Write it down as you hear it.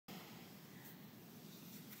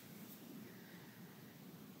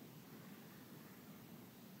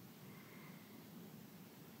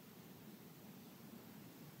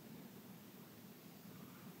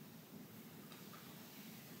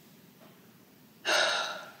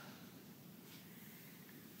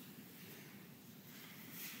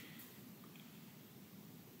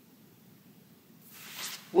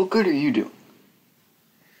What good are you doing?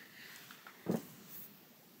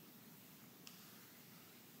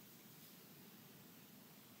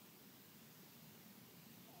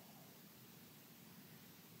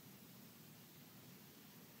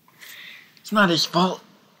 It's not his fault.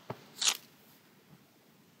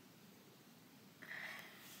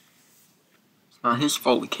 It's not his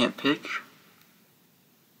fault we can't pitch.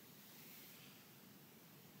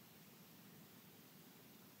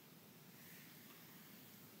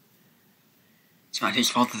 It's not his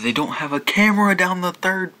fault that they don't have a camera down the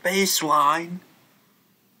third baseline.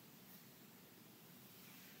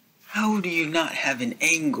 How do you not have an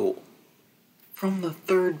angle from the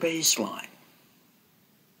third baseline?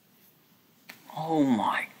 Oh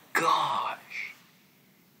my gosh.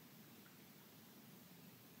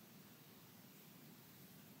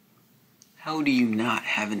 How do you not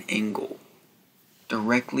have an angle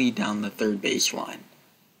directly down the third baseline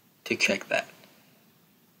to check that?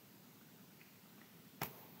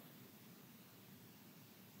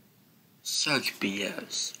 Such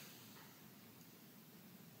BS.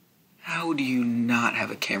 How do you not have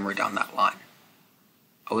a camera down that line?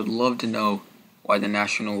 I would love to know why the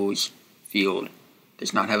Nationals field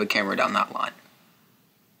does not have a camera down that line.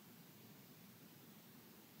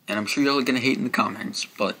 And I'm sure y'all are gonna hate in the comments,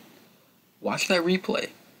 but watch that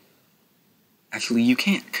replay. Actually, you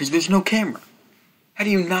can't, because there's no camera. How do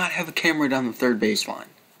you not have a camera down the third baseline?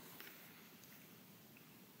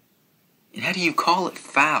 And how do you call it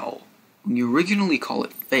foul when you originally call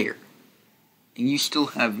it fair? And you still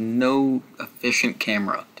have no efficient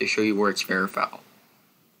camera to show you where it's fair or foul.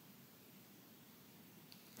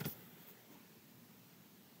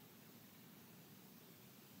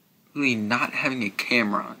 Really, not having a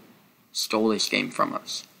camera stole this game from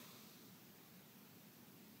us.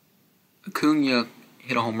 Acuna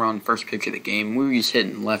hit a home run first pitch of the game. We were just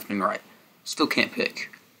hitting left and right. Still can't pitch,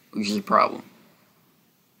 which is a problem.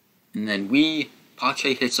 And then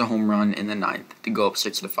Pache hits a home run in the ninth to go up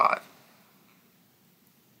 6-5.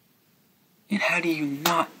 And how do you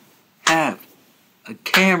not have a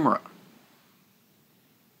camera?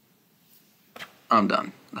 I'm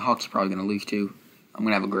done. The Hawks are probably going to lose too. I'm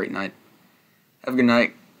going to have a great night. Have a good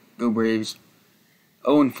night. Go Braves.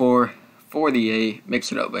 0-4 for the A.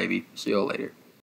 Mix it up, baby. See y'all later.